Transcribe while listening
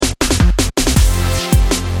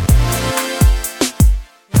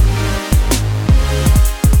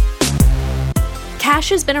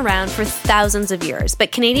has been around for thousands of years,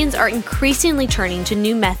 but Canadians are increasingly turning to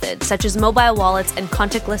new methods such as mobile wallets and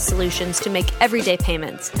contactless solutions to make everyday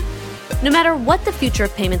payments. No matter what the future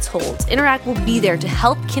of payments holds, Interac will be there to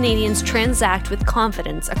help Canadians transact with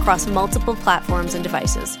confidence across multiple platforms and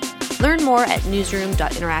devices. Learn more at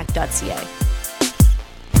newsroom.interac.ca.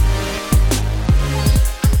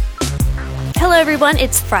 Hello everyone,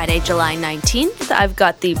 it's Friday, July 19th. I've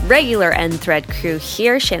got the regular End Thread crew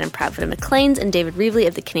here, Shannon Proudfoot of Maclean's and David Reevely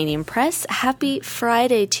of the Canadian Press. Happy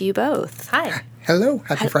Friday to you both. Hi. Hello,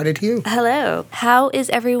 happy Friday to you. Hello. How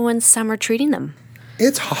is everyone's summer treating them?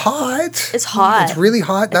 It's hot. It's hot. It's really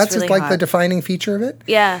hot. That's really just like hot. the defining feature of it.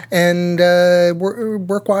 Yeah. And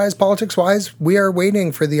work-wise, politics-wise, we are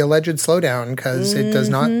waiting for the alleged slowdown because it does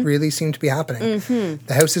not really seem to be happening.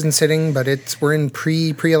 The House isn't sitting, but we're in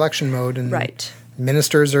pre-election mode. And Right.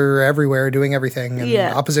 Ministers are everywhere doing everything. And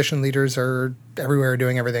Yeah. opposition leaders are everywhere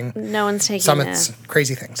doing everything. No one's taking Summits,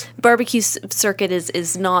 crazy things. Barbecue circuit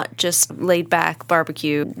is not just laid back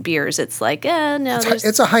barbecue beers. It's like,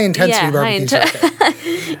 It's a high-intensity barbecue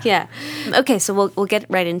circuit. Yeah. Okay, so we'll get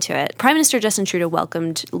right into it. Prime Minister Justin Trudeau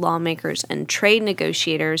welcomed lawmakers and trade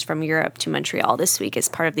negotiators from Europe to Montreal this week as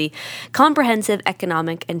part of the Comprehensive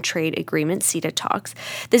Economic and Trade Agreement, CETA talks.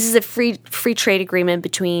 This is a free trade agreement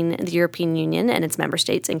between the European Union and its member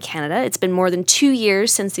states and Canada. It's been more than 2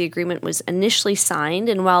 years since the agreement was initially signed,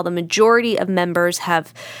 and while the majority of members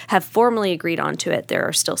have formally agreed onto it, there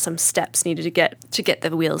are still some steps needed to get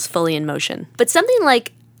the wheels fully in motion. But something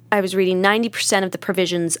like, I was reading, 90% of the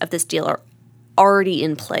provisions of this deal are already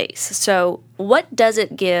in place. So what does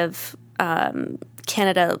it give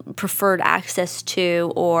Canada preferred access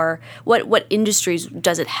to, or what industries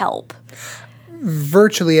does it help?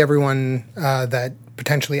 Virtually everyone that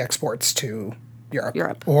potentially exports to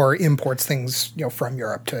Europe or imports things from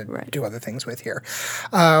Europe to do other things with here.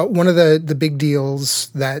 One of the big deals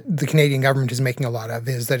that the Canadian government is making a lot of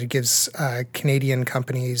is that it gives Canadian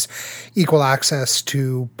companies equal access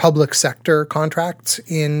to public sector contracts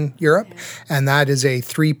in Europe, and that is a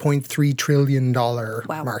 $3.3 trillion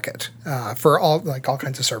market for all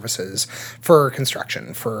kinds of services, for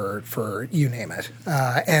construction, for you name it.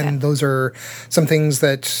 And those are some things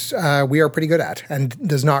that we are pretty good at, and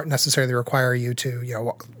does not necessarily require you to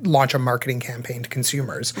launch a marketing campaign to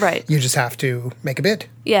consumers. Right. You just have to make a bid.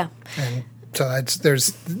 Yeah. And so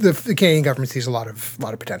there's the Canadian government sees a lot of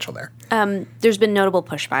potential there. There's been notable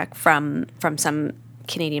pushback from some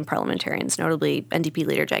Canadian parliamentarians, notably NDP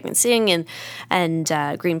leader Jagmeet Singh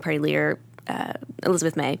and Green Party leader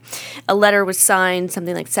Elizabeth May. A letter was signed,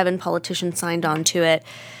 something like 7 politicians signed on to it.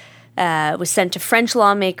 Was sent to French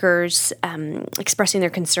lawmakers expressing their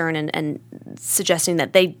concern and suggesting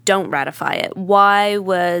that they don't ratify it. What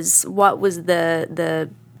was the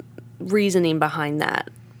reasoning behind that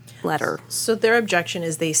letter? So their objection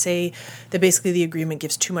is they say that basically the agreement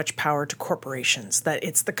gives too much power to corporations, that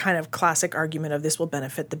it's the kind of classic argument of this will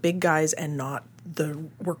benefit the big guys and not the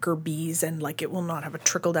worker bees, and it will not have a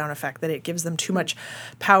trickle-down effect, that it gives them too much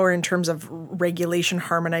power in terms of regulation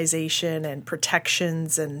harmonization and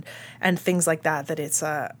protections and things like that, that it's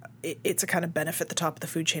a kind of benefit the top of the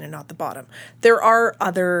food chain and not the bottom. There are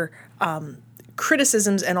other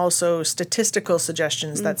criticisms and also statistical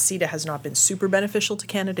suggestions that CETA has not been super beneficial to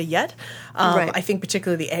Canada yet. I think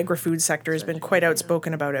particularly the agri-food sector has been quite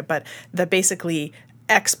outspoken about it, but that basically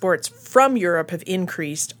exports from Europe have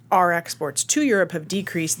increased, our exports to Europe have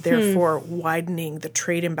decreased, therefore widening the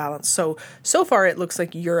trade imbalance. So far it looks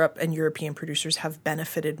like Europe and European producers have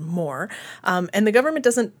benefited more. And the government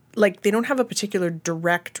they don't have a particular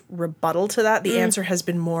direct rebuttal to that. The answer has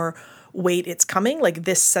been more, wait, it's coming.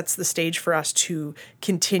 This sets the stage for us to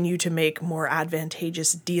continue to make more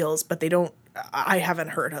advantageous deals, but I haven't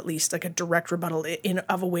heard at least a direct rebuttal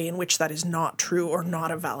of a way in which that is not true or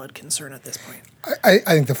not a valid concern at this point. I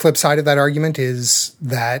think the flip side of that argument is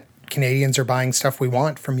that Canadians are buying stuff we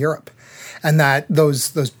want from Europe, and that those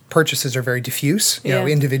purchases are very diffuse.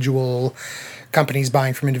 Individual companies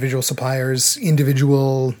buying from individual suppliers,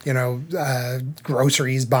 individual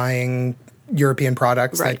groceries buying European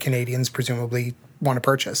products that Canadians presumably want to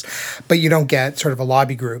purchase. But you don't get sort of a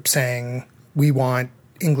lobby group saying, we want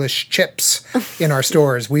English chips in our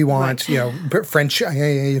stores. We want, French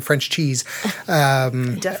cheese,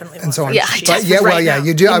 definitely, and so on. Yeah, but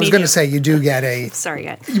you do. I was going to say you do get a. Sorry,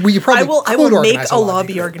 guys. Well, you probably I will make a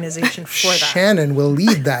lobby group. organization for that. Shannon will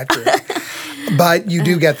lead that group. But you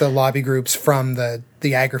do get the lobby groups from the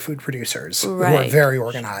agri-food producers who are very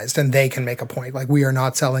organized, and they can make a point. Like, we are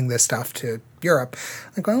not selling this stuff to Europe.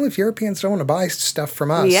 Like, well, if Europeans don't want to buy stuff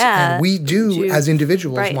from us, and we do as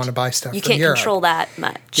individuals want to buy stuff from Europe. You can't control that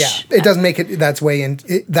much. Yeah, it doesn't make it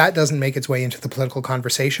that doesn't make its way into the political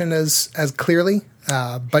conversation as clearly.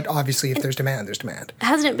 But obviously, if there's demand, there's demand.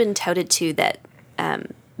 Hasn't it been touted too that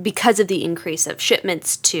because of the increase of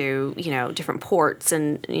shipments to different ports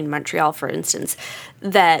and in Montreal, for instance,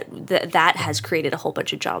 that has created a whole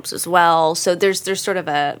bunch of jobs as well. So there's sort of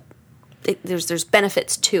there's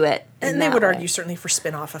benefits to it. And they would argue certainly for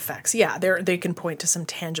spin-off effects. Yeah, they can point to some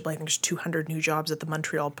tangible, I think there's 200 new jobs at the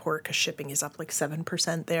Montreal port because shipping is up like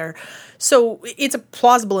 7% there. So it's a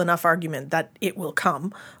plausible enough argument that it will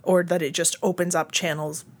come, or that it just opens up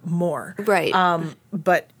channels more. Right.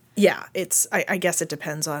 But yeah, I guess it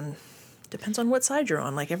depends on what side you're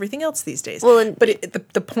on, like everything else these days. Well, but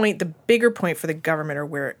the bigger point for the government, or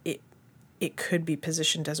where it could be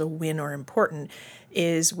positioned as a win or important,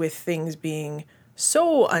 is with things being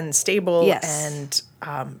so unstable and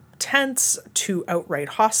tense to outright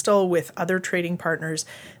hostile with other trading partners.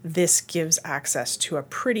 This gives access to a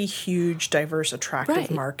pretty huge, diverse,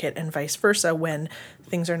 attractive market, and vice versa when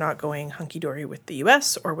things are not going hunky-dory with the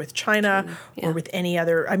U.S. or with China or with any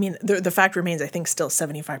other. I mean, the fact remains, I think, still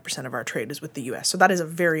 75% of our trade is with the U.S. So that is a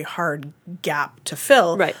very hard gap to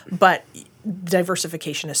fill. Right. But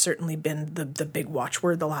diversification has certainly been the big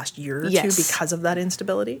watchword the last year or two because of that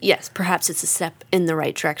instability. Yes, perhaps it's a step in the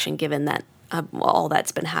right direction given that all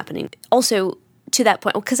that's been happening. Also, to that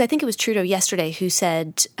point, because I think it was Trudeau yesterday who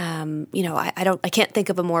said, I can't think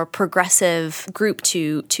of a more progressive group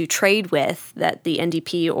to trade with that the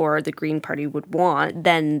NDP or the Green Party would want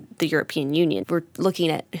than the European Union. We're looking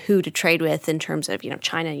at who to trade with in terms of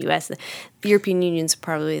China, US. The European Union's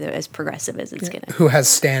probably as progressive as it's going to. Who has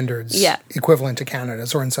standards equivalent to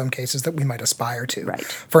Canada's, or in some cases that we might aspire to,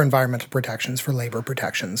 for environmental protections, for labor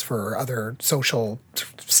protections, for other social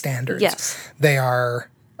standards. Yes, they are.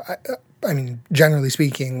 I mean, generally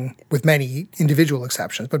speaking, with many individual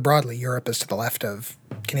exceptions, but broadly, Europe is to the left of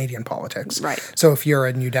Canadian politics. Right. So if you're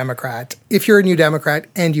a New Democrat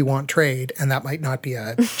and you want trade, and that might not be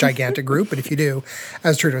a gigantic group, but if you do,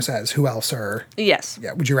 as Trudeau says, who else are... Yes.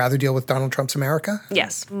 Yeah. Would you rather deal with Donald Trump's America?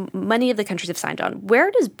 Yes. Many of the countries have signed on.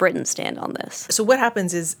 Where does Britain stand on this? So what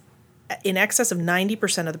happens is, in excess of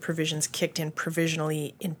 90% of the provisions kicked in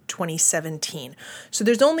provisionally in 2017. So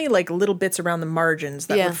there's only like little bits around the margins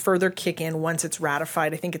that would further kick in once it's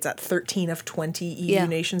ratified. I think it's at 13 of 20 EU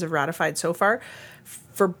nations have ratified so far.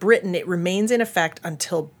 For Britain, it remains in effect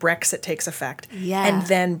until Brexit takes effect. Yeah. And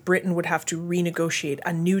then Britain would have to renegotiate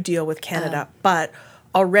a new deal with Canada. But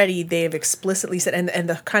already they have explicitly said, and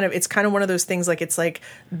it's kind of one of those things, like, it's like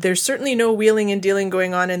there's certainly no wheeling and dealing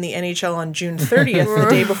going on in the NHL on June 30th, the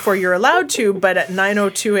day before you're allowed to, but at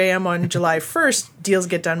 9:02 a.m. on July 1st, deals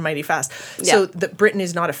get done mighty fast. Yeah. So that Britain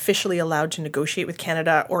is not officially allowed to negotiate with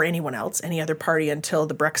Canada or anyone else, any other party, until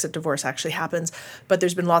the Brexit divorce actually happens. But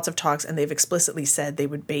there's been lots of talks, and they've explicitly said they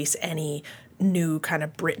would base any new kind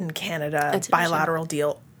of Britain-Canada bilateral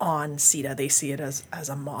deal on CETA. They see it as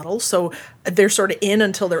a model. So they're sort of in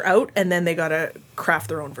until they're out, and then they got to craft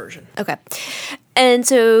their own version. Okay. And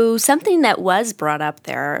so something that was brought up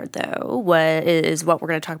there, though, is what we're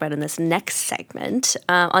going to talk about in this next segment.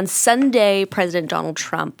 On Sunday, President Donald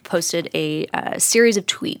Trump posted a series of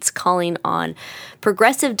tweets calling on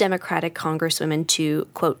progressive Democratic congresswomen to,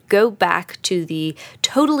 quote, go back to the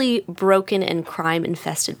totally broken and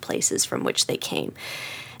crime-infested places from which they came.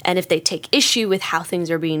 And if they take issue with how things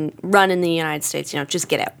are being run in the United States, just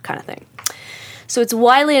get out, kind of thing. So it's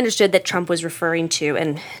widely understood that Trump was referring to,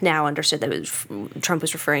 and now understood that Trump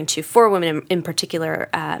was referring to, four women in particular,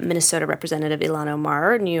 Minnesota Representative Ilhan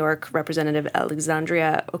Omar, New York Representative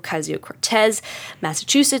Alexandria Ocasio-Cortez,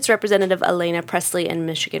 Massachusetts Representative Elena Presley, and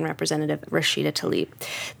Michigan Representative Rashida Tlaib.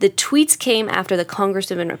 The tweets came after the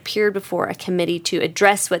congresswomen appeared before a committee to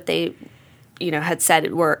address what they had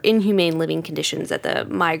said were inhumane living conditions at the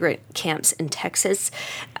migrant camps in Texas.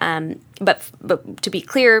 But to be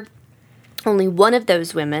clear, only one of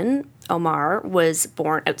those women, Omar, was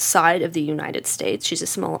born outside of the United States. She's a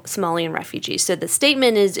Somalian refugee. So the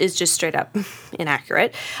statement is just straight up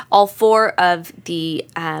inaccurate. All four of the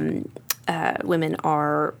women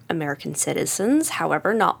are American citizens.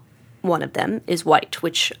 However, not one of them is white,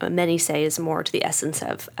 which many say is more to the essence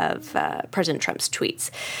of President Trump's tweets.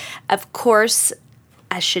 Of course,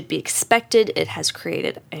 as should be expected, it has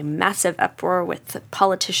created a massive uproar with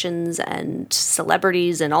politicians and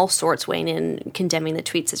celebrities and all sorts weighing in, condemning the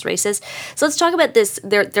tweets as racist. So let's talk about this.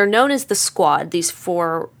 They're known as the Squad, these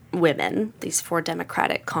four women, these 4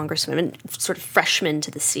 Democratic congresswomen, sort of freshmen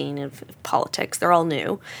to the scene of politics. They're all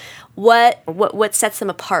new. What sets them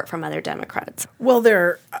apart from other Democrats? Well,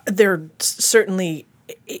 they're certainly,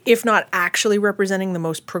 if not actually representing the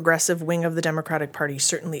most progressive wing of the Democratic Party,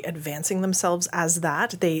 certainly advancing themselves as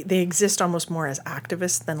that. They exist almost more as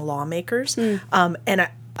activists than lawmakers.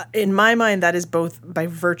 In my mind, that is both by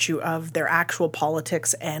virtue of their actual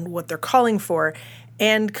politics and what they're calling for,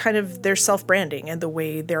 and kind of their self-branding and the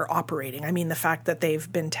way they're operating. I mean, the fact that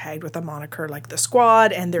they've been tagged with a moniker like the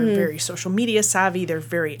Squad, and they're very social media savvy, they're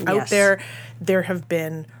very out there. There have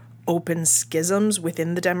been open schisms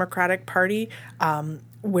within the Democratic Party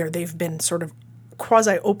where they've been sort of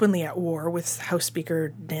quasi-openly at war with House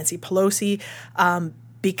Speaker Nancy Pelosi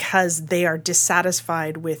because they are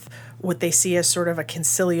dissatisfied with what they see as sort of a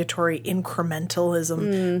conciliatory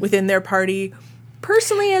incrementalism within their party.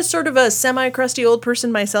 Personally, as sort of a semi-crusty old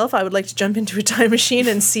person myself, I would like to jump into a time machine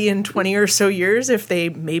and see in 20 or so years if they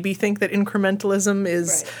maybe think that incrementalism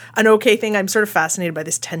is an okay thing. I'm sort of fascinated by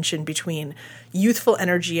this tension between youthful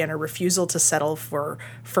energy and a refusal to settle for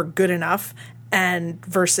good enough, and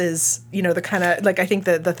versus, the kind of, like, I think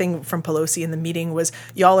the thing from Pelosi in the meeting was,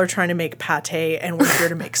 y'all are trying to make pate and we're here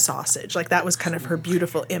to make sausage. Like, that was kind of her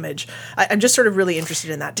beautiful image. I'm just sort of really interested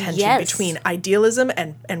in that tension between idealism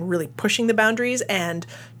and really pushing the boundaries and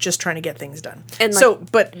just trying to get things done. And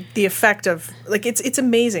but the effect of, like, it's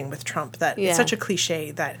amazing with Trump that it's such a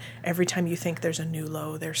cliche that every time you think there's a new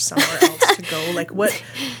low, there's somewhere else to go. Like,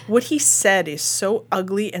 what he said is so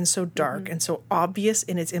ugly and so dark and so obvious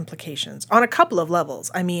in its implications on a couple of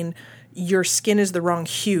levels. I mean, your skin is the wrong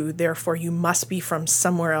hue, therefore you must be from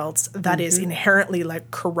somewhere else that is inherently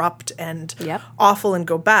like corrupt and awful and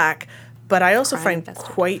go back. But I also find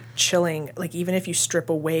quite chilling, like, even if you strip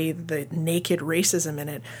away the naked racism in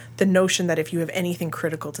it, the notion that if you have anything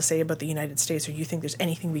critical to say about the United States, or you think there's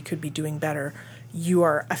anything we could be doing better, you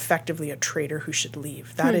are effectively a traitor who should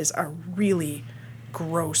leave. That is a really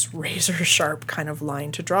gross, razor-sharp kind of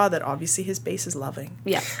line to draw that obviously his base is loving.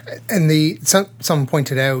 Yeah. And someone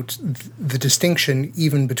pointed out the distinction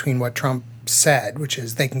even between what Trump said, which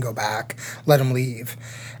is they can go back, let him leave,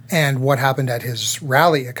 and what happened at his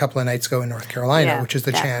rally a couple of nights ago in North Carolina, which is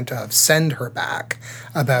the chant of "send her back"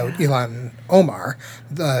 about Ilhan Omar,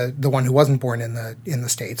 the one who wasn't born in the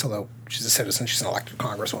States, although she's a citizen, she's an elected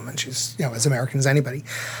congresswoman, she's as American as anybody.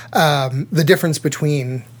 The difference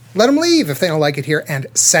between let them leave if they don't like it here, and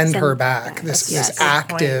send her back. This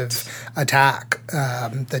active attack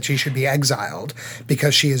that she should be exiled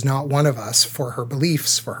because she is not one of us for her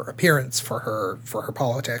beliefs, for her appearance, for her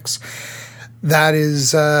politics. That is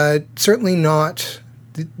certainly not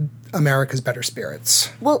America's better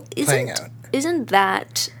spirits playing out. Isn't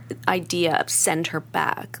that idea of send her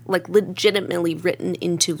back like legitimately written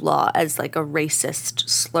into law as like a racist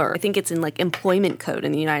slur? I think it's in like employment code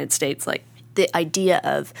in the United States, like the idea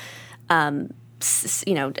of,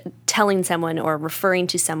 telling someone or referring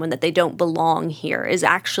to someone that they don't belong here is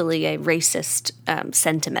actually a racist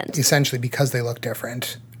sentiment. Essentially, because they look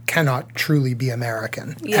different, cannot truly be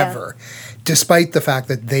American ever, despite the fact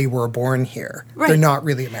that they were born here. Right. They're not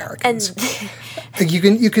really Americans. And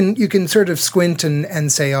you can sort of squint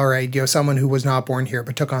and say, all right, someone who was not born here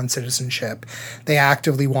but took on citizenship, they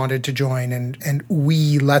actively wanted to join and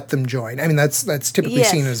we let them join. I mean, that's typically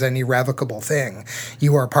seen as an irrevocable thing.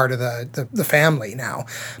 You are part of the family now.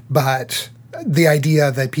 But the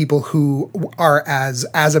idea that people who are as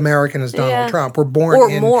American as Donald Trump were born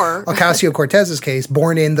Ocasio-Cortez's case,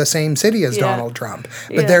 born in the same city as Donald Trump,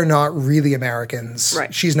 but they're not really Americans.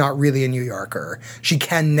 Right. She's not really a New Yorker. She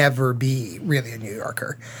can never be really a New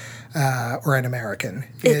Yorker or an American.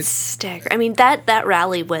 It's staggering. I mean, that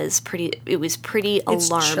rally was pretty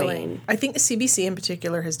alarming. Chilling. I think the CBC in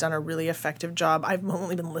particular has done a really effective job. I've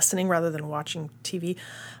only been listening rather than watching TV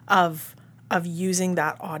of using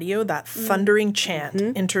that audio, that thundering chant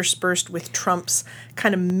interspersed with Trump's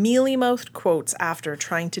kind of mealy-mouthed quotes after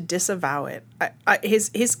trying to disavow it.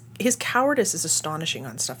 His cowardice is astonishing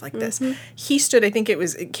on stuff like this. He stood, I think it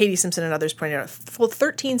was Katie Simpson and others pointed out, full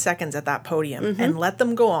 13 seconds at that podium and let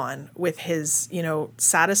them go on with his,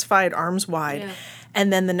 satisfied arms wide. Yeah.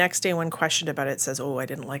 And then the next day when questioned about it, says, I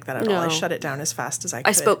didn't like that at all. I shut it down as fast as I could.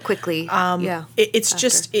 I spoke quickly.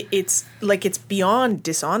 It's like it's beyond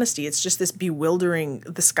dishonesty. It's just this bewildering,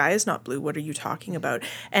 the sky is not blue. What are you talking about?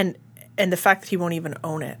 And the fact that he won't even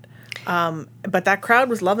own it. But that crowd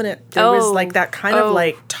was loving it. There was like that kind of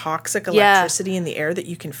like toxic electricity in the air that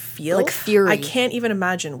you can feel. Like fury. I can't even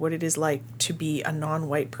imagine what it is like to be a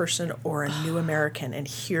non-white person or a new American and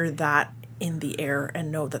hear that in the air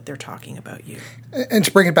and know that they're talking about you. And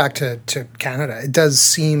to bring it back to Canada, it does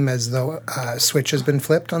seem as though a switch has been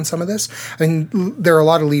flipped on some of this. I mean, there are a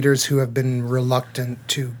lot of leaders who have been reluctant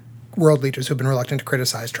to, world leaders who have been reluctant to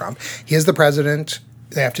criticize Trump. He is the president.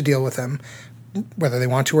 They have to deal with him, whether they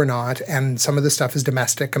want to or not. And some of this stuff is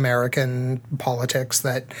domestic American politics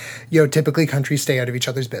that, typically countries stay out of each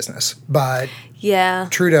other's business. But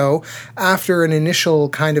Trudeau, after an initial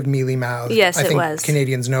kind of mealy-mouthed, I think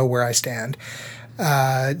Canadians know where I stand,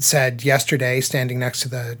 said yesterday, standing next to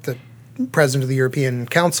the president of the European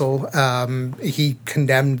Council, he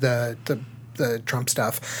condemned the Trump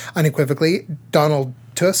stuff unequivocally. Donald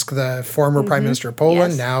Tusk, the former prime minister of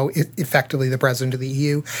Poland, now effectively the president of the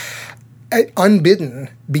EU, unbidden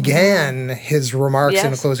began his remarks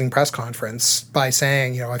in a closing press conference by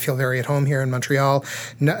saying, I feel very at home here in Montreal,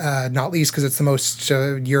 not least because it's the most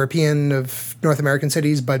European of North American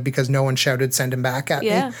cities, but because no one shouted, send him back at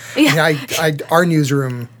me. And our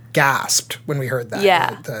newsroom gasped when we heard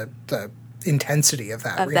that. The intensity of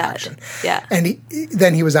that reaction. And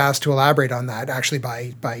then he was asked to elaborate on that, actually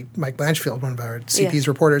by Mike Blanchfield, one of our CP's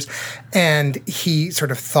reporters, and he sort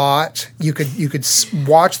of thought you could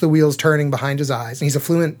watch the wheels turning behind his eyes. And he's a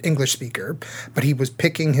fluent English speaker, but he was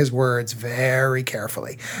picking his words very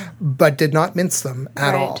carefully, but did not mince them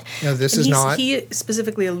at all. This is not. He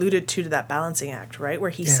specifically alluded to that balancing act, right, where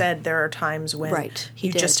he said there are times when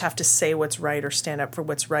you just have to say what's right or stand up for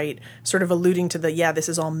what's right, sort of alluding to this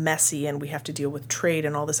is all messy and we have to deal with trade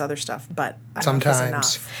and all this other stuff, but sometimes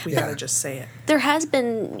enough. We gotta just say it. There has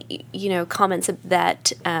been, comments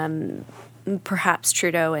that perhaps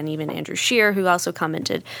Trudeau and even Andrew Scheer, who also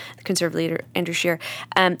commented, the Conservative leader Andrew Scheer,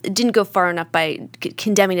 didn't go far enough by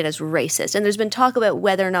condemning it as racist. And there's been talk about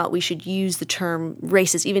whether or not we should use the term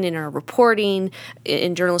racist, even in our reporting,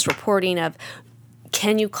 in journalist reporting of,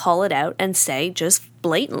 can you call it out and say just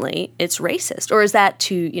blatantly it's racist? Or is that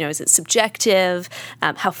too, is it subjective?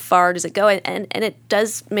 How far does it go? And it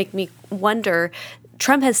does make me wonder,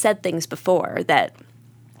 Trump has said things before that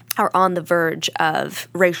are on the verge of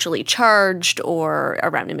racially charged or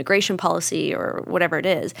around immigration policy or whatever it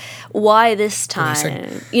is. Why this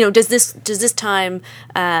time? Does this time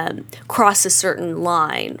cross a certain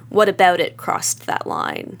line? What about it crossed that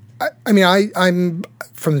line? I'm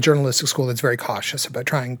from the journalistic school that's very cautious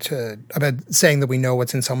about about saying that we know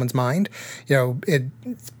what's in someone's mind.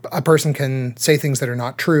 A person can say things that are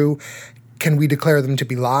not true. Can we declare them to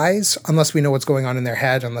be lies unless we know what's going on in their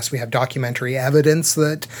head, unless we have documentary evidence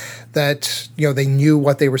that they knew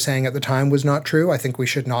what they were saying at the time was not true? I think we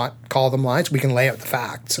should not call them lies. We can lay out the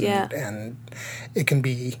facts and it can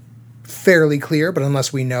be fairly clear, but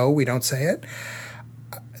unless we know, we don't say it.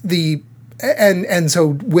 And so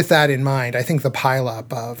with that in mind, I think the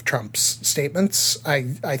pileup of Trump's statements,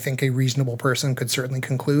 I think a reasonable person could certainly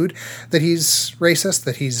conclude that he's racist,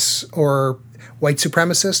 that he's or white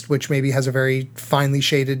supremacist, which maybe has a very finely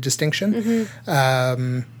shaded distinction.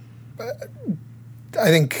 I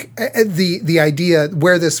think the idea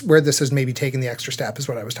where this has maybe taken the extra step is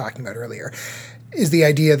what I was talking about earlier, is the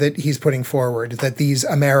idea that he's putting forward that these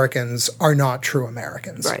Americans are not true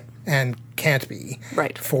Americans and can't be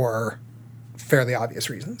for fairly obvious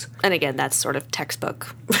reasons. And again, that's sort of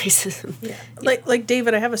textbook racism. Like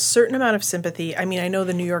David, I have a certain amount of sympathy. I mean, I know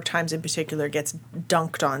the New York Times in particular gets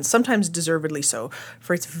dunked on, sometimes deservedly so,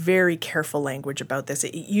 for its very careful language about this.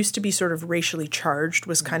 It used to be sort of racially charged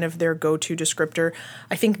was kind of their go-to descriptor.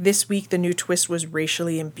 I think this week the new twist was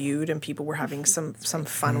racially imbued, and people were having some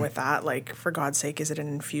fun with that. Like, for God's sake, is it an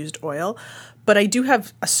infused oil? But I do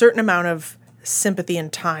have a certain amount of sympathy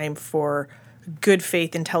and time for good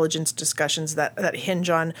faith intelligence discussions that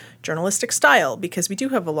hinge on journalistic style, because we do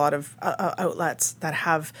have a lot of outlets that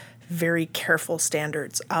have very careful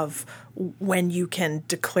standards of when you can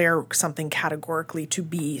declare something categorically to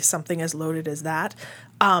be something as loaded as that.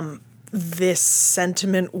 This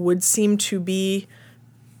sentiment would seem to be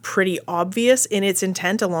pretty obvious in its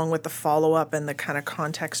intent, along with the follow-up and the kind of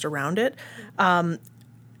context around it.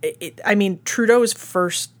 Trudeau's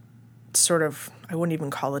first sort of, I wouldn't even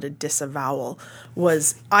call it a disavowal,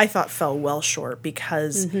 I thought fell well short,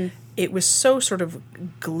 because it was so sort of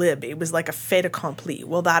glib. It was like a fait accompli.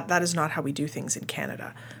 Well, that is not how we do things in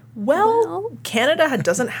Canada. Well, Canada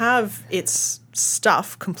doesn't have its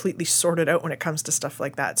stuff completely sorted out when it comes to stuff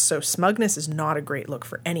like that. So smugness is not a great look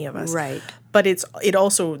for any of us. Right. But it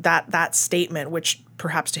also, that statement, which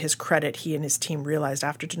perhaps to his credit, he and his team realized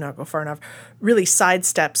after did not go far enough, really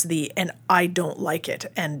sidesteps and I don't like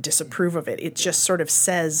it and disapprove of it. It just sort of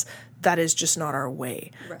says that is just not our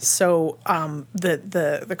way. Right. So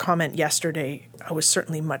the comment yesterday was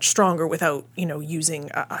certainly much stronger without, using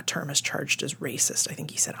a term as charged as racist. I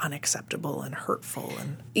think he said unacceptable and hurtful.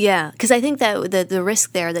 And yeah, because I think that the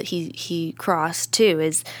risk there that he crossed too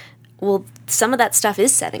is, well, some of that stuff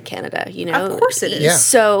is said in Canada, Of course it is. Yeah.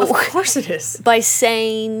 So of course it is. By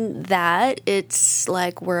saying that, it's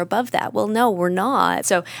like we're above that. Well, no, we're not.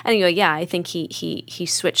 So anyway, yeah, I think he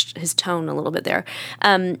switched his tone a little bit there.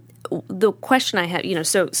 The question I have,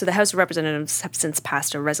 so the House of Representatives have since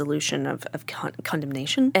passed a resolution of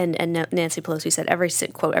condemnation, and Nancy Pelosi said every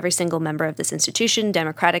single member of this institution,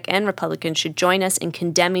 Democratic and Republican, should join us in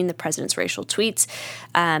condemning the president's racial tweets.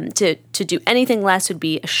 To do anything less would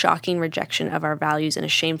be a shocking rejection of our values and a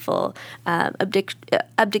shameful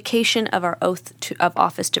abdication of our oath of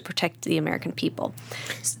office to protect the American people.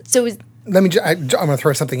 So I'm going to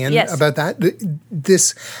throw something in about that.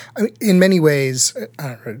 This, in many ways,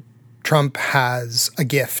 Trump has a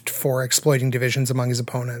gift for exploiting divisions among his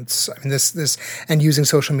opponents. I mean, this, and using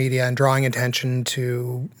social media and drawing attention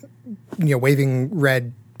to, waving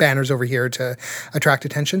red banners over here to attract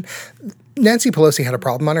attention. Nancy Pelosi had a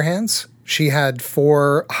problem on her hands. She had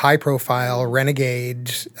 4 high-profile renegade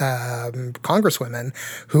congresswomen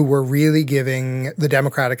who were really giving the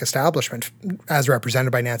Democratic establishment, as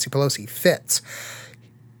represented by Nancy Pelosi, fits.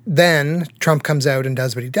 Then Trump comes out and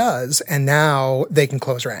does what he does, and now they can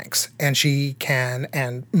close ranks. And she can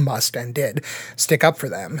and must and did stick up for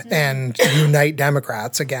them and unite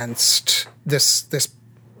Democrats against this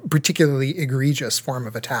particularly egregious form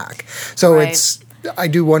of attack. So I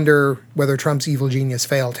do wonder whether Trump's evil genius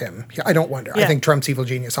failed him. I don't wonder. Yeah. I think Trump's evil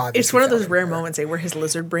genius obviously It's one of those rare there. moments where his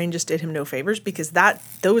lizard brain just did him no favors, because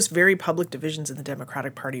those very public divisions in the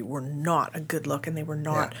Democratic Party were not a good look, and they were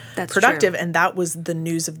not productive. True. And that was the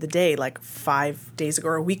news of the day, like 5 days ago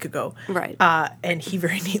or a week ago. Right. And he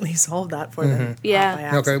very neatly solved that for them.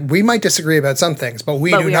 Yeah. Okay. We might disagree about some things, but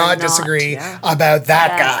we do not disagree about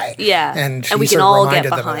that guy. Yeah. And we can all get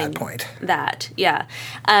behind them at that point. That. Yeah.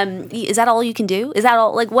 Is that all you can do? Is that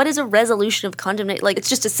all? Like, what is a resolution of condemnation? Like, it's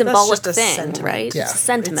just a symbolic thing, sentiment. Right? Yeah. It's a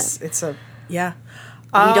sentiment. We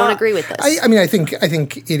don't agree with this. I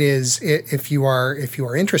think it is. If you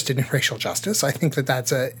are interested in racial justice, I think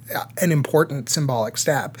that's an important symbolic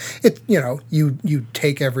step. You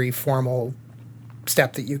take every formal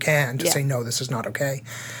step that you can to say no, this is not okay.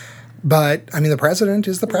 But the president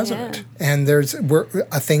is the president, and we're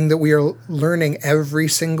a thing that we are learning every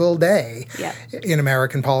single day in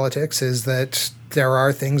American politics is that there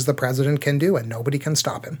are things the president can do, and nobody can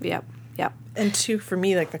stop him. Yep. And for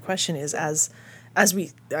me, like, the question is, as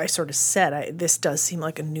I sort of said, this does seem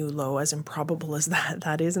like a new low, as improbable as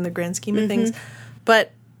that is in the grand scheme of things.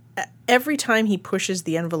 But every time he pushes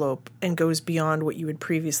the envelope and goes beyond what you had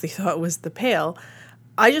previously thought was the pale,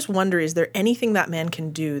 I just wonder, is there anything that man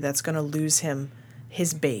can do that's going to lose him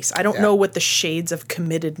his base? I don't know what the shades of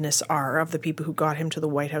committedness are of the people who got him to the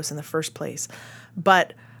White House in the first place.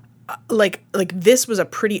 But like this was a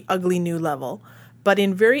pretty ugly new level. But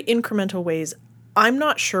in very incremental ways, I'm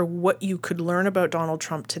not sure what you could learn about Donald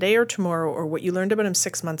Trump today or tomorrow, or what you learned about him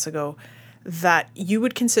 6 months ago, that you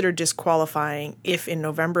would consider disqualifying if in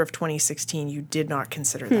November of 2016 you did not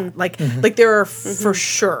consider that. Like there are for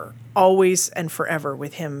sure, always and forever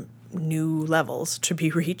with him, new levels to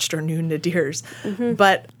be reached or new nadirs.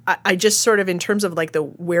 But I just sort of, in terms of like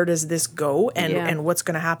where does this go and what's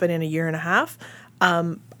going to happen in a year and a half,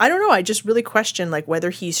 I don't know. I just really question like whether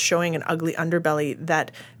he's showing an ugly underbelly that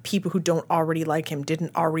people who don't already like him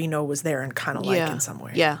didn't already know was there and kind of like in some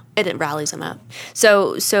way. Yeah, it rallies him up.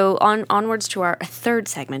 So onwards to our third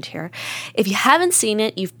segment here. If you haven't seen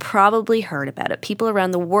it, you've probably heard about it. People around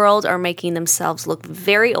the world are making themselves look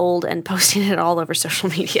very old and posting it all over social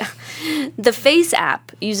media. The Face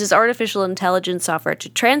app uses artificial intelligence software to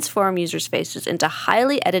transform users' faces into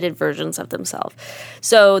highly edited versions of themselves.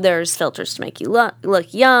 So there's filters to make you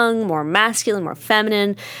look young, more masculine, more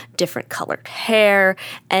feminine, different colored hair,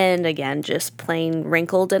 and again, just plain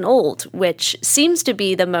wrinkled and old, which seems to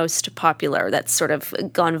be the most popular. That's sort of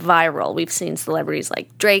gone viral. We've seen celebrities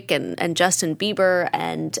like Drake and Justin Bieber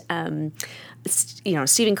and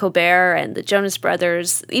Stephen Colbert and the Jonas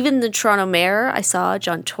Brothers. Even the Toronto mayor, I saw,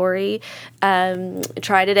 John Tory,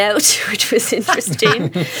 tried it out, which was interesting.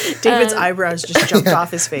 David's eyebrows just jumped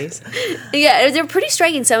off his face. Yeah, they're pretty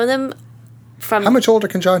striking. Some of them from... How much older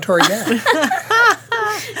can John Tory get?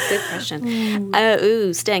 Good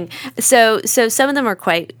question. Sting. So some of them are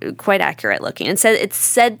quite accurate looking, and it's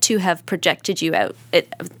said to have projected you out at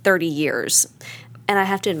 30 years. And I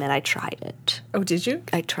have to admit, I tried it. Oh, did you?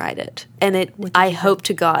 I tried it. And I hope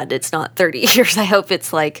to God it's not 30 years. I hope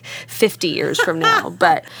it's like 50 years from now,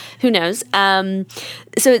 but who knows?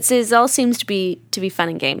 So it all seems to be fun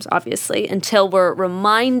and games, obviously, until we're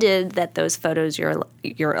reminded that those photos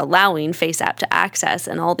you're allowing FaceApp to access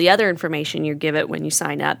and all the other information you give it when you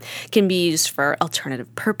sign up can be used for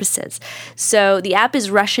alternative purposes. So the app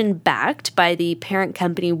is Russian-backed by the parent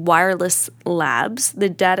company Wireless Labs. The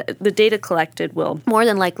data collected will more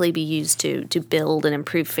than likely be used to build and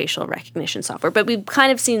improve facial recognition software. But we've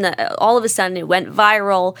kind of seen that all of a sudden it went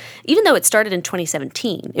viral, even though it started in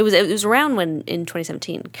 2017. It was around in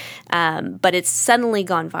 2017, but it's suddenly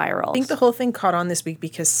gone viral. I think the whole thing caught on this week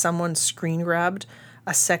because someone screen grabbed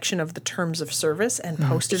a section of the terms of service and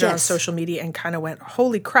posted it on social media and kind of went,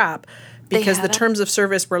 holy crap. Because the terms of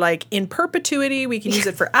service were like, in perpetuity, we can use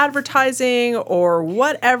it for advertising or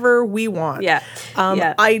whatever we want. Yeah.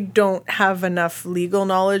 I don't have enough legal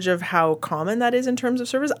knowledge of how common that is in terms of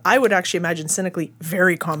service. I would actually imagine cynically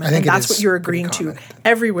very common. I think and that's what you're agreeing to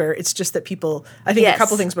everywhere. It's just that people, I think a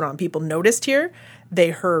couple things went on. People noticed here.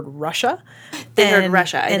 They heard Russia. And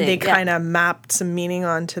they kind of mapped some meaning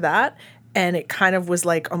onto that. And it kind of was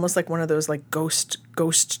like almost like one of those like ghost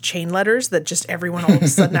chain letters that just everyone all of a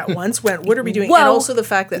sudden at once went, what are we doing? Whoa. And also the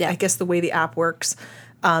fact that I guess the way the app works,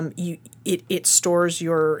 it stores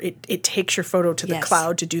it takes your photo to the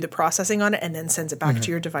cloud to do the processing on it and then sends it back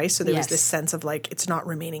to your device. So there was this sense of like it's not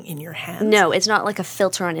remaining in your hands. No, it's not like a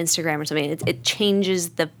filter on Instagram or something. It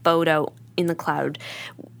changes the photo in the cloud.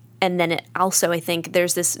 And then it also, I think,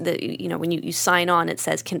 there's this, when you sign on, it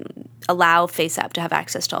says can allow FaceApp to have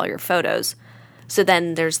access to all your photos. So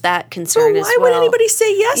then there's that concern as well. Why would anybody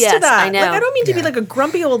say yes to that? I know. Like, I don't mean to be like a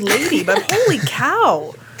grumpy old lady, but holy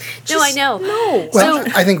cow. No, I know. No. Well,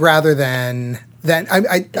 I think rather than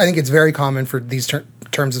I think it's very common for these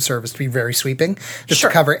terms of service to be very sweeping, just to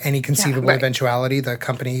cover any conceivable eventuality. The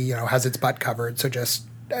company, has its butt covered, so just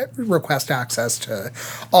request access to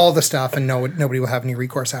all the stuff and nobody will have any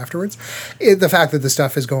recourse afterwards. The fact that the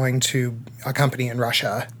stuff is going to a company in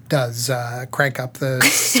Russia does crank up the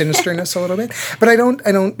sinisterness a little bit. But I don't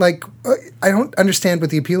understand what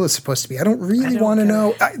the appeal is supposed to be. I don't really want to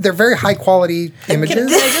know. They're very high quality images. Can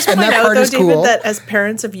I just point out, though, David, that as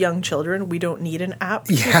parents of young children, we don't need an app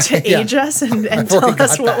to age us and tell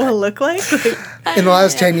us what we'll look like. In the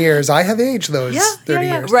last 10 years, I have aged those 30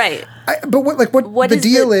 years. Right. But what the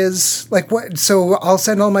deal is, like what? So I'll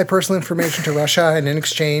send all my personal information to Russia, and in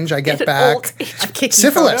exchange, I get back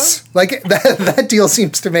syphilis. Like that deal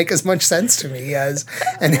seems to make as much sense to me as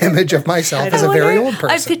an image of myself as a very old person.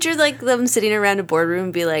 I picture like them sitting around a boardroom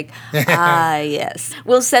and be like, yes,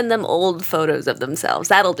 we'll send them old photos of themselves.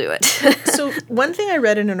 That'll do it. So one thing I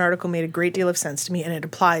read in an article made a great deal of sense to me, and it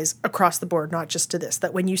applies across the board, not just to this,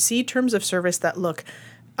 that when you see terms of service that look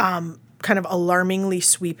kind of alarmingly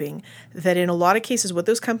sweeping, that in a lot of cases what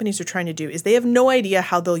those companies are trying to do is they have no idea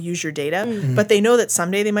how they'll use your data, but they know that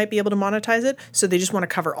someday they might be able to monetize it, so they just want to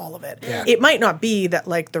cover all of it. Yeah. It might not be that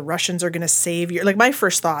like the Russians are going to save your, like my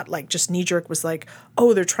first thought, like just knee-jerk was like,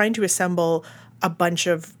 oh, they're trying to assemble a bunch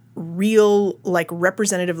of real like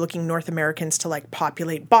representative looking North Americans to like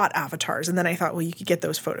populate bot avatars. And then I thought, well, you could get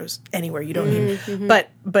those photos anywhere, you don't need.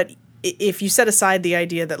 But if you set aside the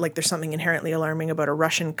idea that like there's something inherently alarming about a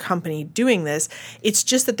Russian company doing this, it's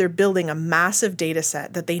just that they're building a massive data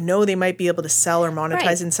set that they know they might be able to sell or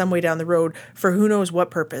monetize in some way down the road for who knows what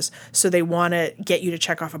purpose. So they want to get you to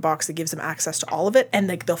check off a box that gives them access to all of it, and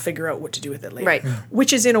like they'll figure out what to do with it later. Right.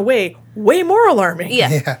 Which is in a way way more alarming.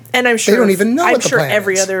 Yeah. And I'm sure they don't even know I'm what the sure plan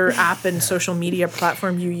every is. other app and social media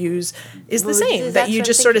platform you use is the same. That you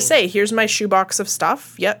just sort of say, here's my shoebox of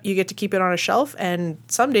stuff. Yep, you get to keep it on a shelf, and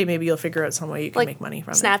someday maybe you'll figure out some way you can make money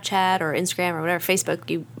from Snapchat or Instagram or whatever,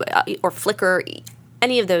 Facebook, or Flickr,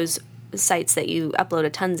 any of those sites that you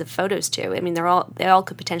upload tons of photos to. I mean, they all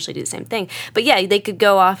could potentially do the same thing. But yeah, they could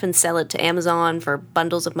go off and sell it to Amazon for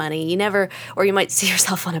bundles of money. Or you might see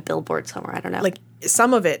yourself on a billboard somewhere. I don't know. Like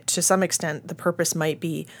some of it, to some extent, the purpose might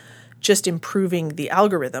be just improving the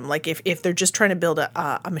algorithm. Like if they're just trying to build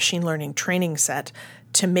a machine learning training set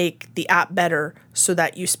to make the app better so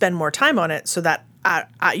that you spend more time on it, so that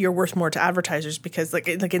you're worth more to advertisers, because like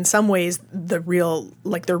in some ways they're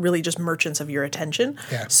really just merchants of your attention.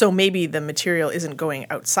 Yeah. So maybe the material isn't going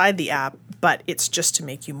outside the app, but it's just to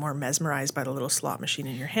make you more mesmerized by the little slot machine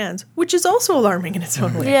in your hands, which is also alarming in its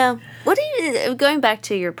own way. Yeah. What do you, going back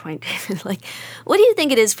to your point, David, like what do you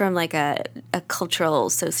think it is from like a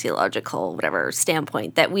cultural, sociological, whatever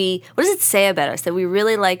standpoint that what does it say about us that we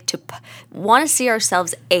really like to want to see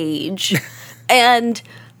ourselves age and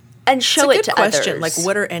show it to question. others? Like,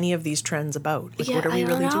 what are any of these trends about? Like, what are we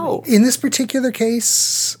really doing? In this particular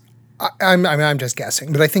case, I'm just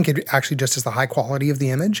guessing, but I think it actually just is the high quality of the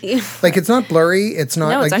image. Like, it's not blurry. It's not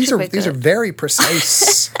No, it's like these are very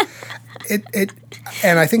precise.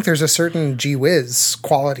 And I think there's a certain gee whiz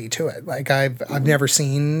quality to it. Like, I've never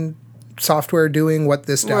seen software doing what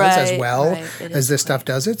this does as well as this stuff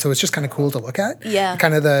does it. So it's just kind of cool to look at. Yeah.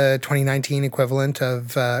 Kind of the 2019 equivalent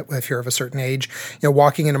of, if you're of a certain age,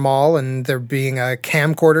 walking in a mall and there being a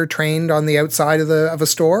camcorder trained on the outside of a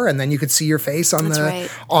store, and then you could see your face on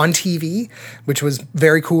on TV, which was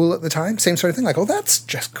very cool at the time. Same sort of thing. Like, oh, that's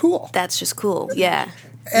just cool. That's just cool. Yeah.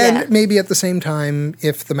 And maybe at the same time,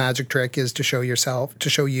 if the magic trick is to show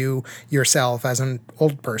you yourself as an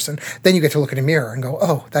old person, then you get to look in a mirror and go,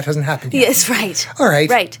 oh, that hasn't happened yet. Yes, right. All right.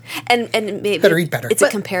 Right. And maybe better eat better. It's a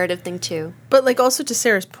comparative thing too. But like, also to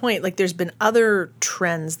Sarah's point, like, there's been other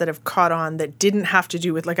trends that have caught on that didn't have to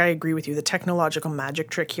do with, like, I agree with you, the technological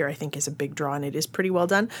magic trick here I think is a big draw, and it is pretty well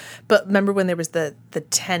done. But remember when there was the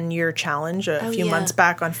 10-year challenge a few months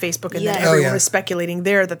back on Facebook, and then everyone was speculating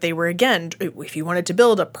there that they were, again, if you wanted to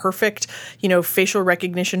build a perfect, facial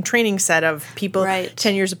recognition training set of people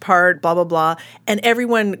 10 years apart, blah, blah, blah. And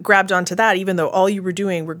everyone grabbed onto that, even though all you were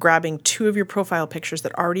doing were grabbing 2 of your profile pictures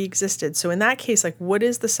that already existed. So in that case, like, what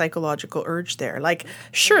is the psychological urge there? Like,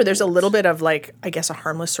 sure, there's a little bit of, like, I guess a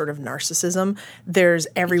harmless sort of narcissism. There's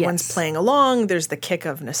everyone's playing along. There's the kick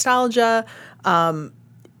of nostalgia. I've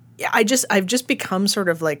just become sort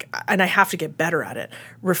of like, and I have to get better at it,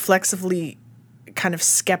 reflexively kind of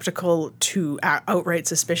skeptical to outright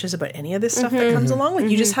suspicious about any of this stuff that comes along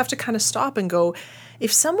with. You just have to kind of stop and go,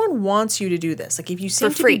 if someone wants you to do this, like, if you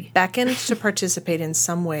seem to be beckoned to participate in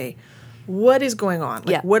some way, what is going on?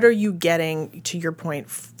 Like, what are you getting, to your point,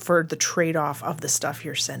 for the trade-off of the stuff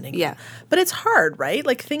you're sending? Yeah. But it's hard, right?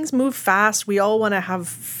 Like, things move fast. We all want to have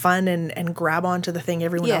fun and grab onto the thing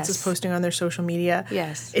everyone else is posting on their social media.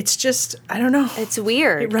 Yes. It's just, I don't know. It's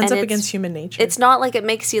weird. It runs up against human nature. It's not like it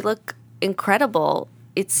makes you look incredible.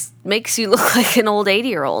 It makes you look like an old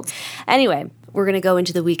 80-year-old. Anyway, we're going to go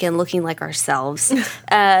into the weekend looking like ourselves.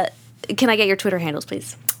 Can I get your Twitter handles,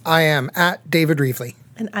 please? I am at David Reevely.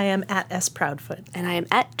 And I am at S. Proudfoot. And I am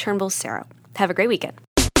at Turnbull Sarah. Have a great weekend.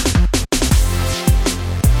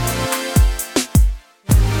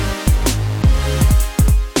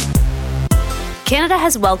 Canada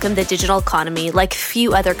has welcomed the digital economy like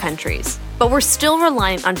few other countries, but we're still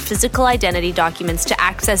reliant on physical identity documents to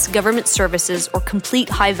access government services or complete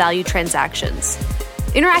high-value transactions.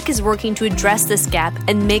 Interac is working to address this gap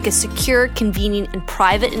and make a secure, convenient, and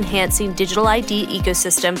private-enhancing digital ID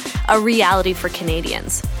ecosystem a reality for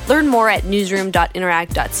Canadians. Learn more at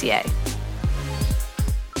newsroom.interac.ca.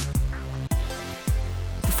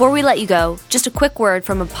 Before we let you go, just a quick word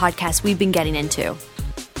from a podcast we've been getting into.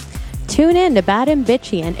 Tune in to Bad and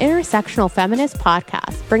Bitchy, an intersectional feminist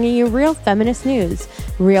podcast, bringing you real feminist news,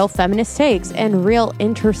 real feminist takes, and real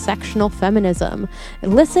intersectional feminism.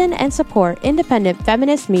 Listen and support independent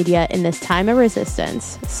feminist media in this time of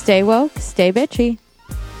resistance. Stay woke, stay bitchy.